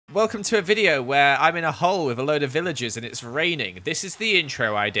Welcome to a video where I'm in a hole with a load of villagers and it's raining. This is the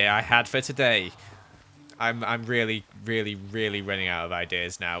intro idea I had for today. I'm really running out of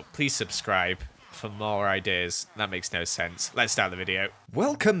ideas now. Please subscribe for more ideas. That makes no sense. Let's start the video.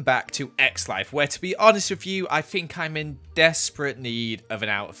 Welcome back to X Life, where to be honest with you, I think I'm in desperate need of an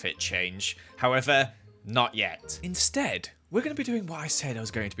outfit change. However, not yet. Instead, we're going to be doing what I said I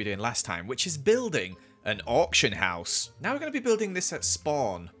was going to be doing last time, which is building an auction house. Now we're going to be building this at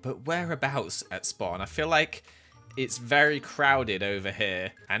spawn, but whereabouts at spawn? I feel like it's very crowded over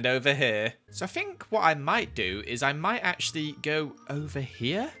here and over here. So I think what I might do is I might actually go over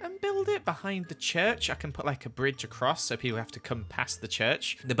here and build it behind the church. I can put like a bridge across so people have to come past the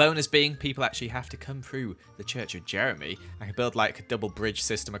church. The bonus being people actually have to come through the Church of Jeremy. I can build like a double bridge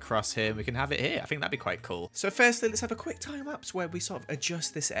system across here and we can have it here. I think that'd be quite cool. So firstly, let's have a quick time lapse where we sort of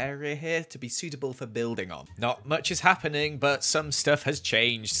adjust this area here to be suitable for building on. Not much is happening, but some stuff has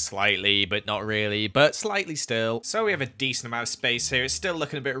changed slightly, but not really, but slightly still. So we have a decent amount of space here. It's still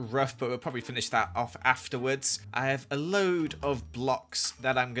looking a bit rough, but we'll probably finish that off afterwards. I have a load of blocks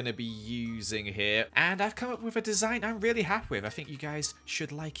that I'm going to be using here, and I've come up with a design I'm really happy with. I think you guys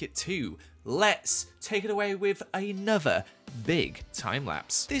should like it too. Let's take it away with another big time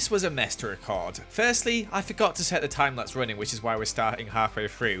lapse. This was a mess to record. Firstly, I forgot to set the time lapse running, which is why we're starting halfway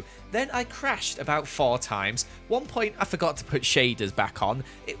through. Then I crashed about 4 times. One point I forgot to put shaders back on.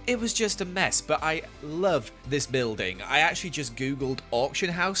 It was just a mess, but I love this building. I actually just googled auction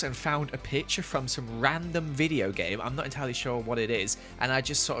house and found a picture from some random video game. I'm not entirely sure what it is, and I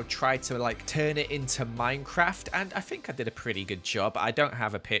just sort of tried to like turn it into Minecraft, and I think I did a pretty good job. I don't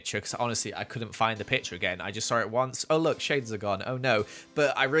have a picture because honestly I couldn't find the picture again. I just saw it once. Oh look, shaders are gone. Oh no.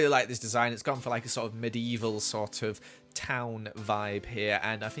 But I really like this design. It's gone for like a sort of medieval sort of town vibe here,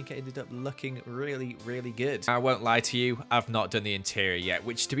 and I think it ended up looking really good. I won't lie to you, I've not done the interior yet,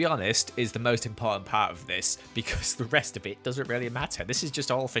 which to be honest is the most important part of this because the rest of it doesn't really matter. This is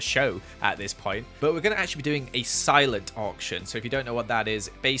just all for show at this point. But we're going to actually be doing a silent auction. So if you don't know what that is,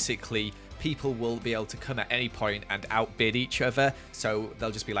 basically people will be able to come at any point and outbid each other. So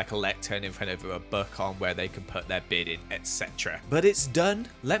there'll just be like a lectern in front of a book on where they can put their bid in, etc. But it's done.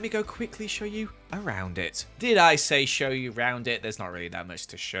 Let me go quickly show you around it. Did I say show you around it? There's not really that much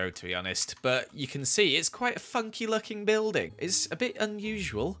to show, to be honest. But you can see it's quite a funky looking building. It's a bit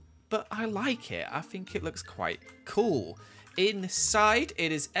unusual, but I like it. I think it looks quite cool. Inside,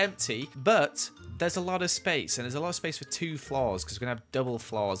 it is empty, but there's a lot of space, and there's a lot of space for 2 floors because we're going to have double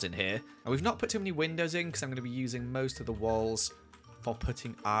floors in here. And we've not put too many windows in because I'm going to be using most of the walls for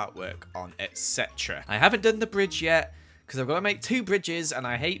putting artwork on, etc. I haven't done the bridge yet because I've got to make 2 bridges, and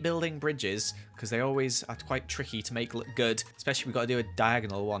I hate building bridges because they always are quite tricky to make look good. Especially we've got to do a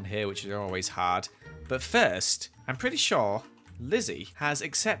diagonal one here, which is always hard. But first, I'm pretty sure Lizzie has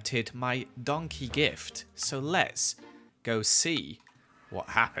accepted my donkey gift. So let's go see what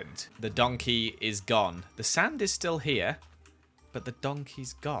happened. The donkey is gone. The sand is still here, but the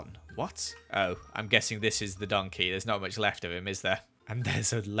donkey's gone. What? Oh, I'm guessing this is the donkey. There's not much left of him, is there? And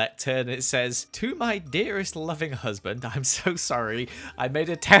there's a lectern. It says, "To my dearest loving husband, I'm so sorry. I made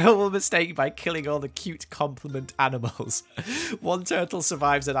a terrible mistake by killing all the cute compliment animals. One turtle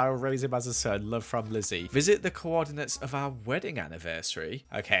survives and I will raise him as a son. Love from Lizzie. Visit the coordinates of our wedding anniversary."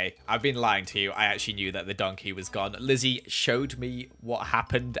 Okay, I've been lying to you. I actually knew that the donkey was gone. Lizzie showed me what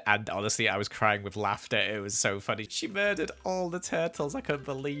happened, and honestly, I was crying with laughter. It was so funny. She murdered all the turtles. I couldn't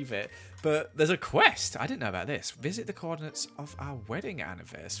believe it. But there's a quest. I didn't know about this. Visit the coordinates of our wedding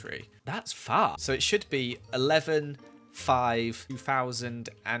anniversary. That's far. So it should be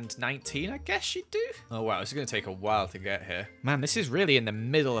 11/5/2019, I guess you'd do. Oh wow, this is going to take a while to get here. Man, this is really in the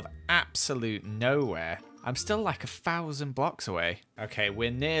middle of absolute nowhere. I'm still like 1,000 blocks away. Okay,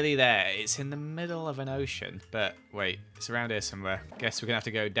 we're nearly there. It's in the middle of an ocean. But wait, it's around here somewhere. Guess we're going to have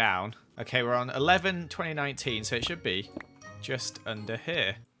to go down. Okay, we're on 11/2019, so it should be just under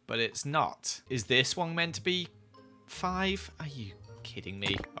here. But it's not. Is this one meant to be 5? Are you kidding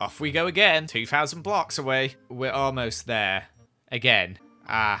me? Off we go again. 2,000 blocks away. We're almost there. Again.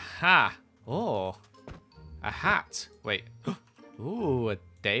 Aha. Oh. A hat. Wait. Ooh, a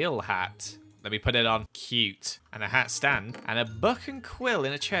Dale hat. Let me put it on. Cute. And a hat stand. And a book and quill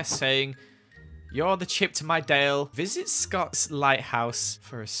in a chest saying, "You're the chip to my Dale. Visit Scott's lighthouse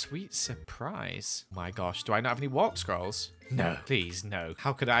for a sweet surprise." My gosh, do I not have any warp scrolls? No, please, no.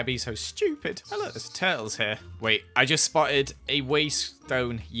 How could I be so stupid? Oh look, there's turtles here. Wait, I just spotted a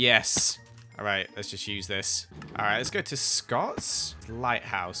waystone. Yes. All right, let's just use this. All right, let's go to Scott's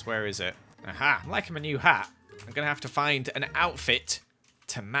lighthouse. Where is it? Aha, I'm liking my new hat. I'm gonna have to find an outfit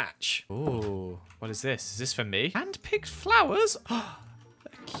to match. Ooh, what is this? Is this for me? Hand-picked flowers? Oh,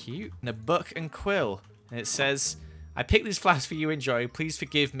 cute. And a book and quill. And it says, I picked these flowers for you to enjoy. Please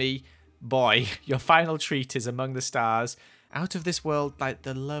forgive me, boy. Your final treat is among the stars. Out of this world, like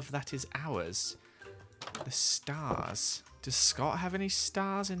the love that is ours. The stars. Does Scott have any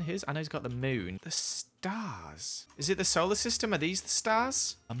stars in his? I know he's got the moon. The stars. Is it the solar system? Are these the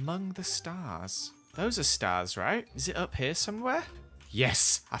stars? Among the stars. Those are stars, right? Is it up here somewhere?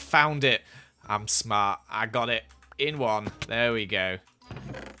 Yes, I found it. I'm smart. I got it in one. There we go.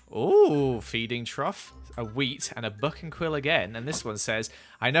 Ooh, feeding trough. A wheat and a buck and quill again. And this one says,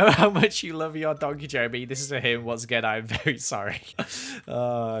 I know how much you love your donkey, Jeremy. This is for him. Once again, I'm very sorry.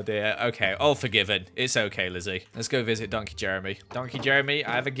 Oh, dear. Okay, all forgiven. It's okay, Lizzie. Let's go visit Donkey Jeremy. Donkey Jeremy,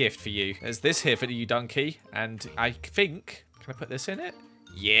 I have a gift for you. There's this here for you, Donkey. And I think... Can I put this in it?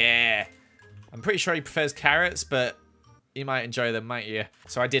 Yeah. I'm pretty sure he prefers carrots, but you might enjoy them, might you?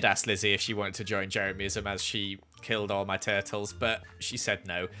 So I did ask Lizzie if she wanted to join Jeremyism as she killed all my turtles, but she said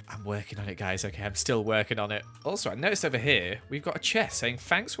no. I'm working on it, guys. Okay, I'm still working on it. Also, I noticed over here, we've got a chest saying,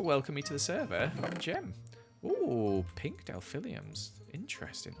 thanks for welcoming me to the server on Gem. Ooh, pink delphiniums.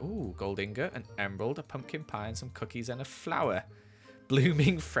 Interesting. Ooh, gold ingot, an emerald, a pumpkin pie, and some cookies and a flower.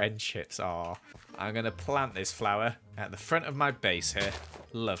 Blooming friendships. Aw. I'm going to plant this flower at the front of my base here.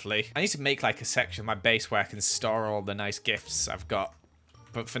 Lovely. I need to make like a section of my base where I can store all the nice gifts I've got.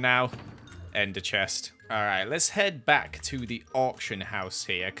 But for now, end a chest. Alright, let's head back to the auction house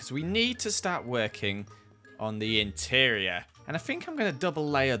here, because we need to start working on the interior. And I think I'm going to double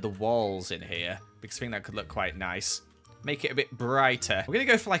layer the walls in here, because I think that could look quite nice. Make it a bit brighter. We're going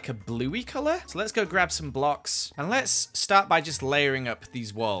to go for like a bluey color. So let's go grab some blocks. And let's start by just layering up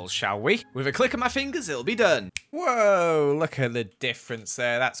these walls, shall we? With a click of my fingers, it'll be done. Whoa, look at the difference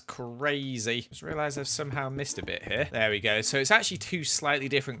there. That's crazy. Just realized I've somehow missed a bit here. There we go. So it's actually two slightly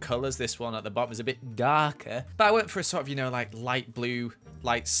different colors. This one at the bottom is a bit darker. But I went for a sort of, you know, like light blue,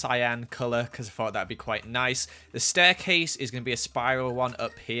 light cyan color because I thought that'd be quite nice. The staircase is going to be a spiral one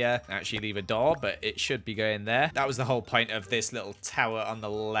up here. Actually leave a door, but it should be going there. That was the whole point of this little tower on the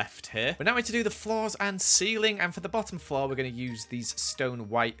left here. But now we need to do the floors and ceiling, and for the bottom floor we're going to use these stone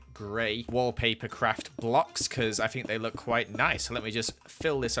white grey wallpaper craft blocks because I think they look quite nice. So let me just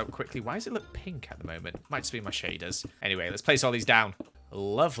fill this up quickly. Why does it look pink at the moment? Might just be my shaders. Anyway, let's place all these down.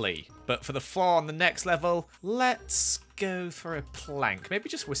 Lovely. But for the floor on the next level, let's go for a plank. Maybe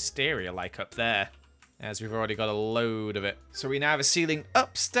just wisteria like up there, as we've already got a load of it. So we now have a ceiling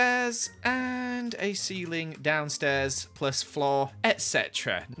upstairs and a ceiling downstairs plus floor,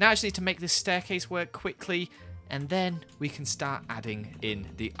 etc. Now I just need to make this staircase work quickly, and then we can start adding in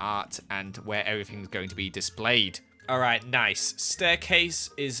the art and where everything's going to be displayed. All right, nice. Staircase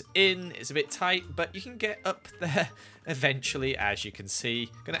is in. It's a bit tight, but you can get up there eventually, as you can see.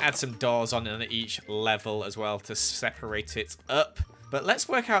 Gonna add some doors on each level as well to separate it up. But let's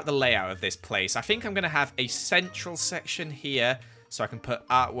work out the layout of this place. I think I'm gonna have a central section here, so I can put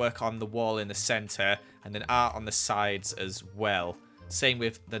artwork on the wall in the center, and then art on the sides as well. Same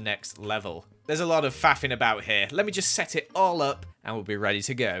with the next level. There's a lot of faffing about here. Let me just set it all up, and we'll be ready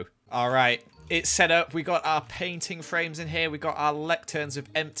to go. All right. It's set up. We got our painting frames in here. We got our lecterns with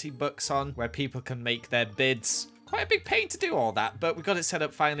empty books on where people can make their bids. Quite a big pain to do all that, but we got it set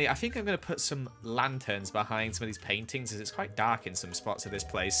up finally. I think I'm going to put some lanterns behind some of these paintings as it's quite dark in some spots of this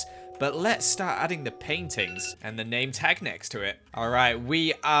place. But let's start adding the paintings and the name tag next to it. All right,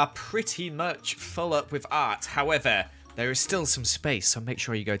 we are pretty much full up with art. However, there is still some space, so make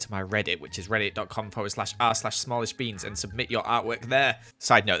sure you go to my Reddit, which is reddit.com/r/smallishbeans, and submit your artwork there.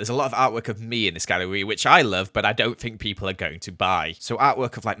 Side note, there's a lot of artwork of me in this gallery, which I love, but I don't think people are going to buy. So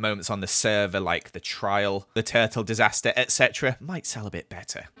artwork of like moments on the server, like the trial, the turtle disaster, etc., might sell a bit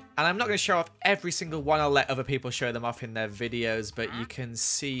better. And I'm not going to show off every single one. I'll let other people show them off in their videos, but you can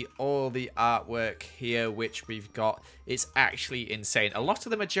see all the artwork here, which we've got. It's actually insane. A lot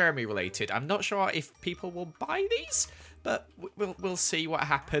of them are Jeremy related. I'm not sure if people will buy these, but we'll see what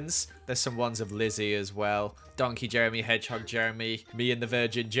happens. There's some ones of Lizzie as well. Donkey Jeremy, Hedgehog Jeremy, me and the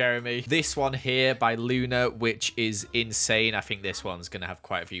Virgin Jeremy. This one here by Luna, which is insane. I think this one's going to have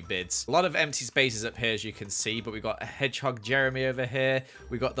quite a few bids. A lot of empty spaces up here, as you can see, but we've got a Hedgehog Jeremy over here.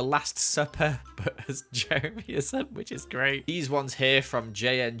 We got the Last Supper, but as Jeremyism, which is great. These ones here from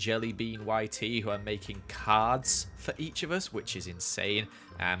JN Jellybean YT, who are making cards for each of us, which is insane.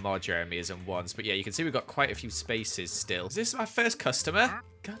 And more Jeremyism ones. But yeah, you can see we've got quite a few spaces still. Is this my first customer?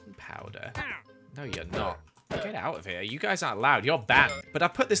 Gunpowder. No, you're not. Get out of here. You guys aren't allowed. You're banned. But I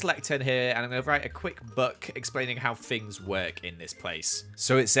put this lectern here, and I'm going to write a quick book explaining how things work in this place.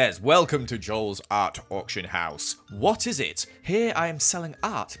 So it says, welcome to Joel's Art Auction House. What is it? Here I am selling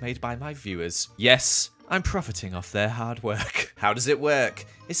art made by my viewers. Yes, I'm profiting off their hard work. How does it work?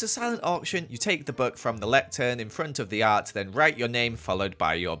 It's a silent auction. You take the book from the lectern in front of the art, then write your name followed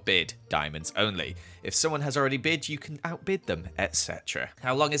by your bid. Diamonds only. If someone has already bid, you can outbid them, etc.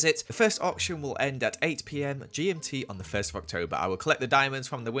 How long is it? The first auction will end at 8 PM GMT on the 1st of October. I will collect the diamonds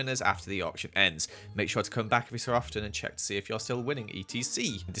from the winners after the auction ends. Make sure to come back every so often and check to see if you're still winning,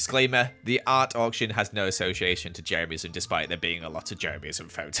 etc. Disclaimer, the art auction has no association to Jeremyism, despite there being a lot of Jeremyism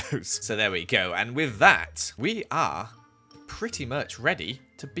photos. So there we go. And with that, we are pretty much ready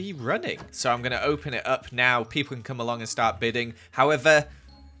to be running. So I'm going to open it up now. People can come along and start bidding. However,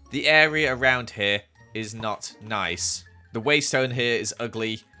 the area around here is not nice. The waystone here is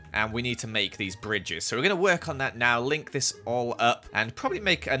ugly, and we need to make these bridges. So we're going to work on that now, link this all up, and probably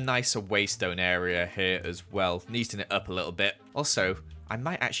make a nicer waystone area here as well, neaten it up a little bit. Also, I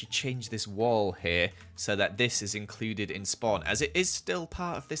might actually change this wall here so that this is included in spawn, as it is still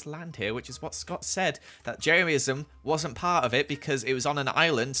part of this land here, which is what Scott said, that Jeremyism wasn't part of it because it was on an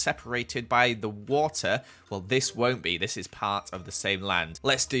island separated by the water. Well, this won't be. This is part of the same land.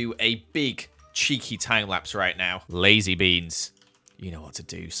 Let's do a big cheeky time lapse right now. Lazy beans. You know what to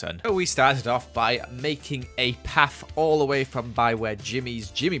do, son. So we started off by making a path all the way from by where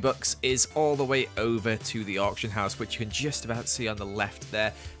Jimmy's Jimmy Books is all the way over to the auction house, which you can just about see on the left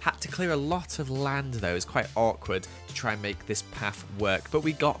there. Had to clear a lot of land though. It's quite awkward to try and make this path work, but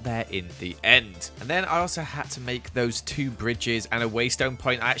we got there in the end. And then I also had to make those 2 bridges and a waystone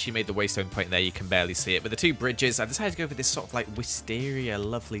point. I actually made the waystone point there. You can barely see it, but the 2 bridges, I decided to go for this sort of like wisteria,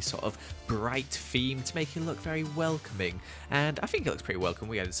 lovely sort of bright theme to make it look very welcoming. And I think it looks pretty welcome.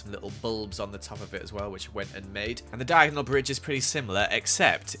 We added some little bulbs on the top of it as well, which I went and made. And the diagonal bridge is pretty similar,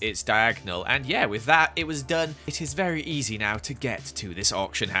 except it's diagonal. And yeah, with that, it was done. It is very easy now to get to this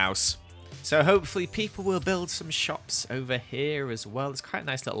auction house. So hopefully people will build some shops over here as well. There's quite a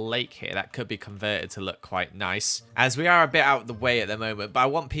nice little lake here that could be converted to look quite nice, as we are a bit out of the way at the moment, but I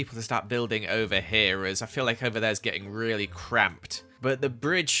want people to start building over here, as I feel like over there is getting really cramped. But the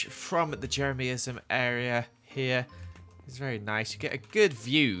bridge from the Jeremyism area here is very nice. You get a good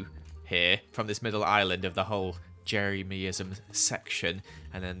view here from this middle island of the whole Jeremyism section,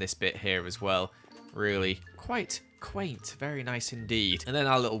 and then this bit here as well. Really quite quaint, very nice indeed. And then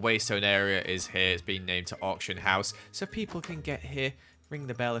our little waystone area is here. It's been named to auction house, so people can get here, ring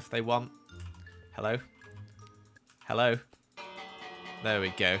the bell if they want. Hello? Hello? There we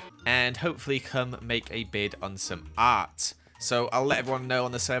go. And hopefully come make a bid on some art. So I'll let everyone know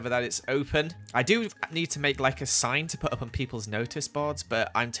on the server that it's open. I do need to make like a sign to put up on people's notice boards,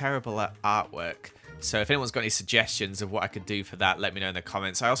 but I'm terrible at artwork. So if anyone's got any suggestions of what I could do for that, let me know in the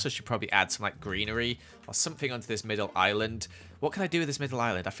comments. I also should probably add some like greenery or something onto this middle island. What can I do with this middle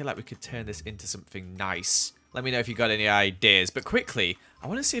island? I feel like we could turn this into something nice. Let me know if you've got any ideas. But quickly, I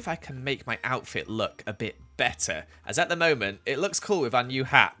want to see if I can make my outfit look a bit better. As at the moment, it looks cool with our new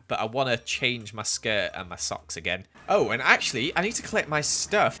hat, but I want to change my skirt and my socks again. Oh, and actually, I need to collect my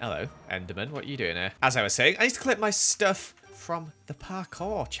stuff. Hello, Enderman. What are you doing here? As I was saying, I need to collect my stuff from the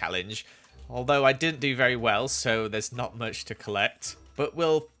parkour challenge. Although I didn't do very well, so there's not much to collect. But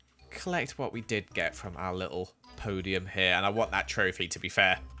we'll collect what we did get from our little podium here. And I want that trophy, to be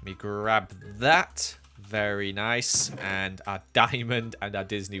fair. Let me grab that. Very nice. And our diamond and our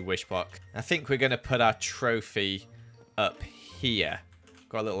Disney wish block. I think we're going to put our trophy up here.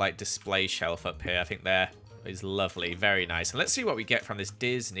 Got a little like display shelf up here. I think there is lovely. Very nice. And let's see what we get from this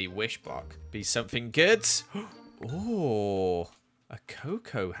Disney wish block. Be something good. Oh, a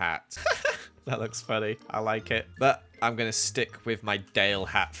Coco hat. That looks funny. I like it. But I'm going to stick with my Dale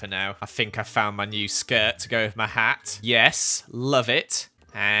hat for now. I think I found my new skirt to go with my hat. Yes, love it.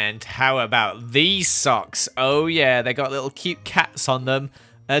 And how about these socks? Oh yeah, they got little cute cats on them.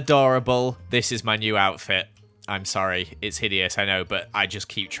 Adorable. This is my new outfit. I'm sorry, it's hideous, I know, but I just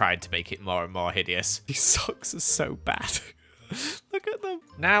keep trying to make it more and more hideous. These socks are so bad. Look at them.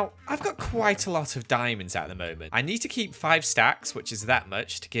 Now, I've got quite a lot of diamonds at the moment. I need to keep 5 stacks, which is that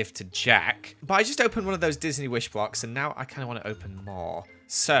much, to give to Jack. But I just opened one of those Disney wish blocks, and now I kind of want to open more.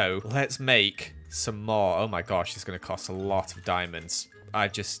 So, let's make some more. Oh my gosh, it's going to cost a lot of diamonds. I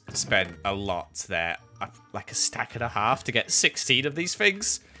just spent a lot there. Like a stack and a half to get 16 of these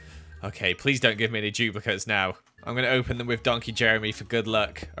things. Okay, please don't give me any duplicates now. I'm going to open them with Donkey Jeremy for good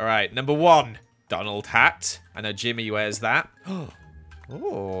luck. All right, number 1. Donald hat. I know Jimmy wears that.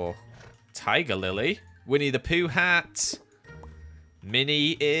 Oh, Tiger Lily. Winnie the Pooh hat.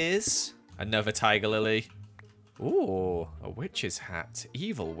 Minnie ears. Another Tiger Lily. Ooh, a witch's hat.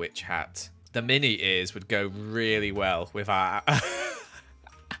 Evil witch hat. The Minnie ears would go really well with our...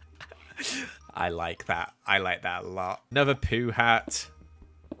 I like that. I like that a lot. Another Pooh hat.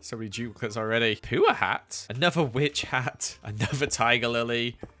 So many duplicates already. Pua hat. Another witch hat. Another tiger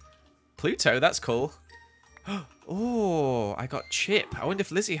lily. Pluto, that's cool. Oh, I got Chip. I wonder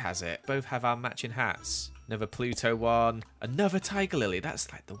if Lizzie has it. Both have our matching hats. Another Pluto one. Another tiger lily.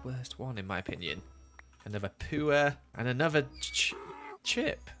 That's like the worst one in my opinion. Another Pua. And another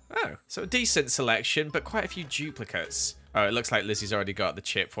Chip. Oh, so a decent selection, but quite a few duplicates. Oh, it looks like Lizzie's already got the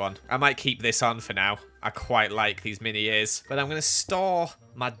Chip one. I might keep this on for now. I quite like these mini ears. But I'm going to store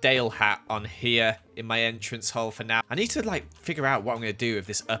my Dale hat on here in my entrance hole for now. I need to, like, figure out what I'm going to do with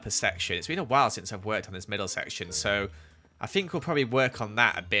this upper section. It's been a while since I've worked on this middle section, so I think we'll probably work on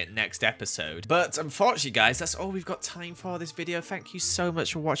that a bit next episode. But unfortunately, guys, that's all we've got time for this video. Thank you so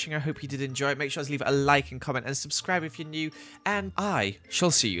much for watching. I hope you did enjoy it. Make sure to leave a like and comment and subscribe if you're new. And I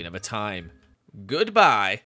shall see you another time. Goodbye.